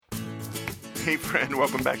Hey friend,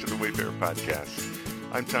 welcome back to the Wayfarer Podcast.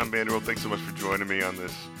 I'm Tom Vanderwell. Thanks so much for joining me on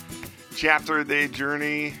this chapter a day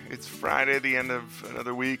journey. It's Friday, the end of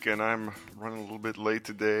another week, and I'm running a little bit late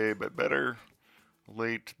today, but better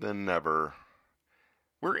late than never.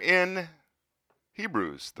 We're in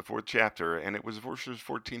Hebrews, the 4th chapter, and it was verses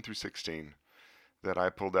 14 through 16 that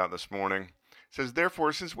I pulled out this morning. It says,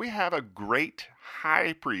 "Therefore, since we have a great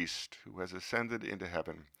high priest who has ascended into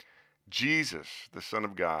heaven, Jesus, the Son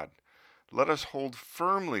of God, let us hold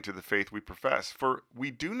firmly to the faith we profess, for we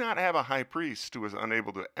do not have a high priest who is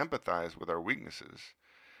unable to empathize with our weaknesses,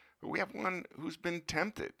 but we have one who's been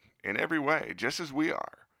tempted in every way, just as we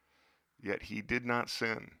are, yet he did not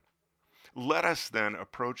sin. Let us then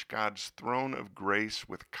approach God's throne of grace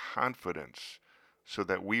with confidence, so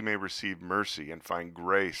that we may receive mercy and find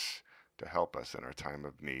grace to help us in our time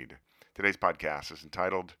of need." Today's podcast is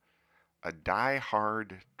entitled, "A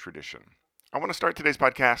Die-Hard Tradition." I want to start today's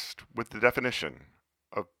podcast with the definition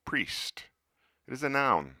of priest. It is a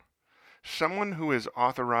noun. Someone who is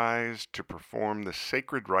authorized to perform the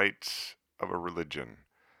sacred rites of a religion,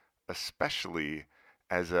 especially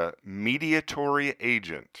as a mediatory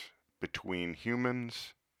agent between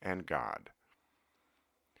humans and God.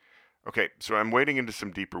 Okay, so I'm wading into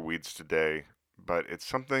some deeper weeds today, but it's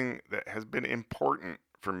something that has been important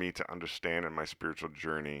for me to understand in my spiritual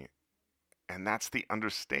journey, and that's the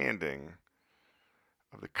understanding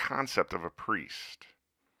of the concept of a priest.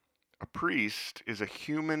 A priest is a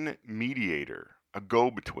human mediator, a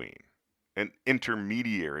go-between, an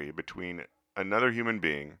intermediary between another human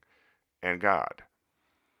being and God.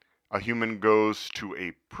 A human goes to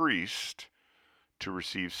a priest to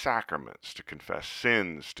receive sacraments, to confess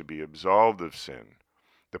sins, to be absolved of sin.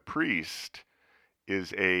 The priest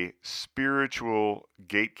is a spiritual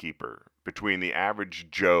gatekeeper between the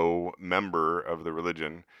average Joe member of the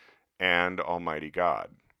religion and Almighty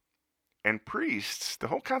God. And priests, the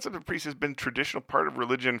whole concept of priests has been a traditional part of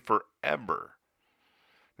religion forever.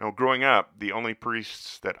 Now, growing up, the only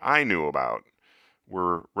priests that I knew about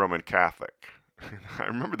were Roman Catholic. I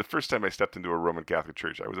remember the first time I stepped into a Roman Catholic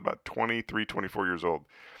church. I was about 23, 24 years old.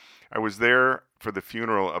 I was there for the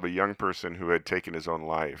funeral of a young person who had taken his own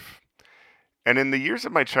life. And in the years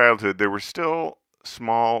of my childhood, there were still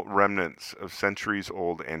small remnants of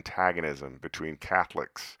centuries-old antagonism between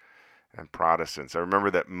Catholics and Protestants. I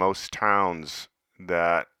remember that most towns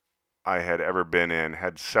that I had ever been in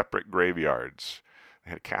had separate graveyards. They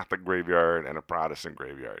had a Catholic graveyard and a Protestant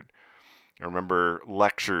graveyard. I remember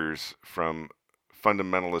lectures from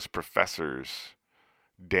fundamentalist professors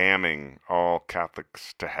damning all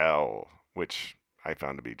Catholics to hell, which I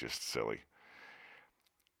found to be just silly.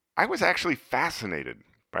 I was actually fascinated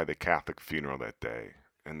by the Catholic funeral that day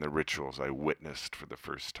and the rituals I witnessed for the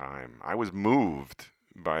first time. I was moved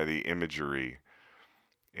by the imagery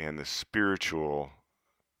and the spiritual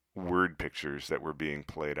word pictures that were being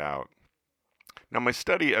played out. Now, my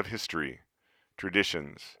study of history,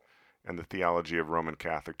 traditions, and the theology of Roman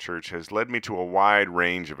Catholic Church has led me to a wide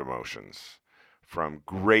range of emotions, from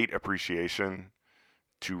great appreciation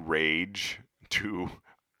to rage to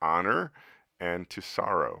honor and to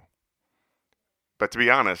sorrow. But to be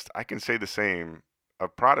honest, I can say the same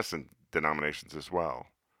of Protestant denominations as well.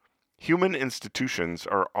 Human institutions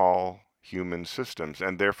are all human systems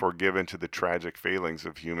and therefore given to the tragic failings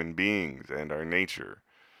of human beings and our nature.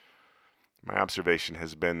 My observation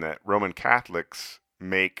has been that Roman Catholics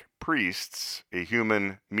make priests a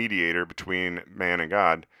human mediator between man and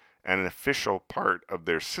God and an official part of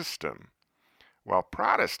their system, while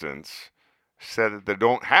Protestants said that they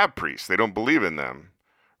don't have priests, they don't believe in them,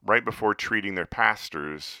 right before treating their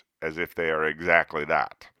pastors as if they are exactly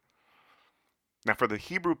that. Now, for the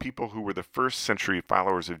Hebrew people who were the first century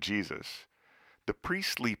followers of Jesus, the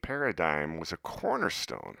priestly paradigm was a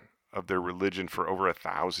cornerstone of their religion for over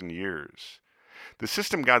 1,000 years. The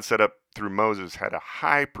system God set up through Moses had a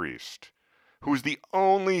high priest who was the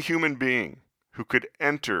only human being who could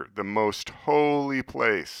enter the most holy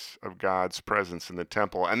place of God's presence in the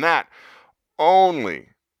temple, and that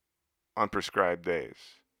only on prescribed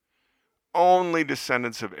days. Only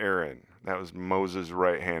descendants of Aaron, that was Moses'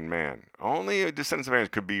 right-hand man, only descendants of Aaron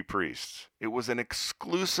could be priests. It was an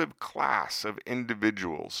exclusive class of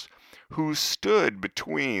individuals who stood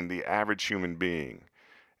between the average human being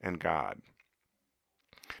and God.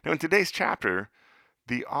 Now, in today's chapter,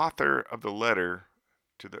 the author of the letter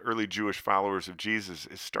to the early Jewish followers of Jesus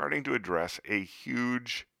is starting to address a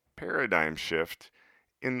huge paradigm shift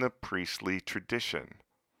in the priestly tradition.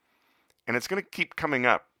 And it's going to keep coming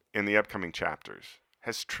up in the upcoming chapters.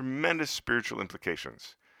 Has tremendous spiritual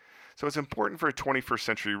implications. So it's important for a 21st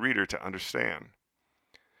century reader to understand.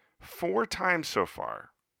 4 times so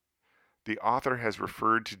far, the author has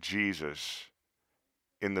referred to Jesus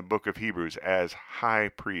in the book of Hebrews as high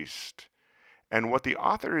priest. And what the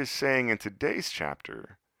author is saying in today's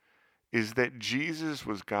chapter is that Jesus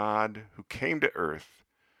was God who came to earth,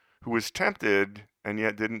 who was tempted and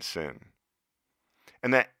yet didn't sin.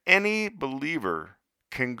 And that any believer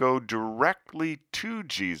can go directly to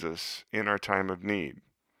Jesus in our time of need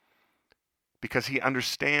because he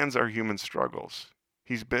understands our human struggles.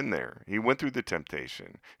 He's been there. He went through the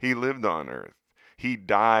temptation. He lived on earth. He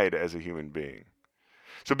died as a human being.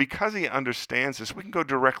 So because he understands this, we can go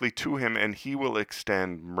directly to him and he will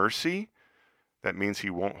extend mercy. That means he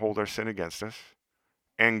won't hold our sin against us.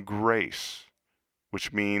 And grace,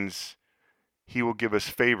 which means he will give us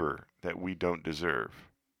favor that we don't deserve.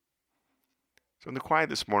 So in the quiet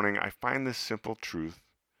this morning, I find this simple truth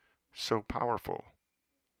so powerful.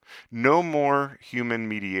 No more human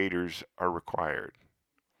mediators are required.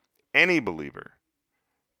 Any believer,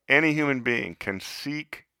 any human being can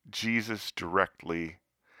seek Jesus directly,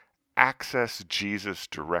 access Jesus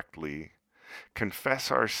directly, confess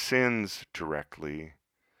our sins directly,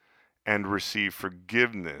 and receive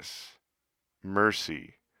forgiveness,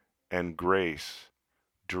 mercy, and grace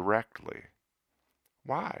directly.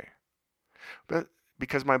 Why?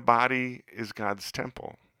 Because my body is God's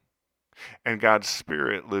temple, and God's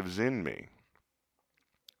Spirit lives in me.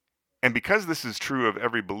 And because this is true of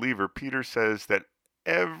every believer, Peter says that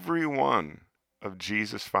every one of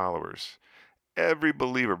Jesus' followers, every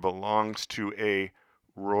believer belongs to a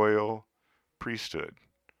royal priesthood.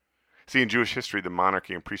 See, in Jewish history, the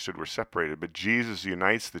monarchy and priesthood were separated, but Jesus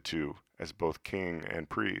unites the two as both king and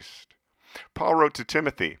priest. Paul wrote to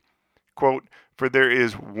Timothy, quote, "For there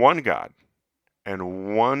is one God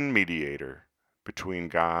and one mediator between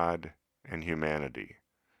God and humanity,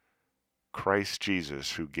 Christ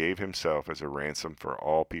Jesus, who gave himself as a ransom for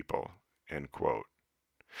all people," end quote.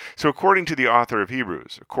 So according to the author of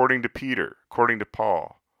Hebrews, according to Peter, according to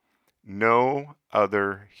Paul, no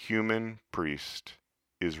other human priest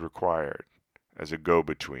is required as a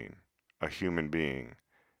go-between, a human being,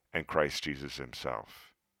 and Christ Jesus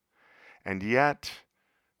himself. And yet,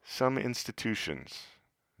 some institutions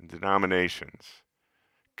and denominations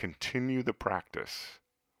continue the practice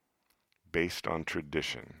based on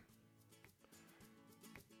tradition.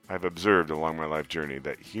 I've observed along my life journey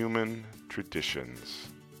that human traditions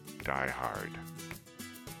die hard.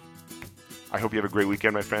 I hope you have a great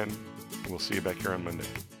weekend, my friend. We'll see you back here on Monday.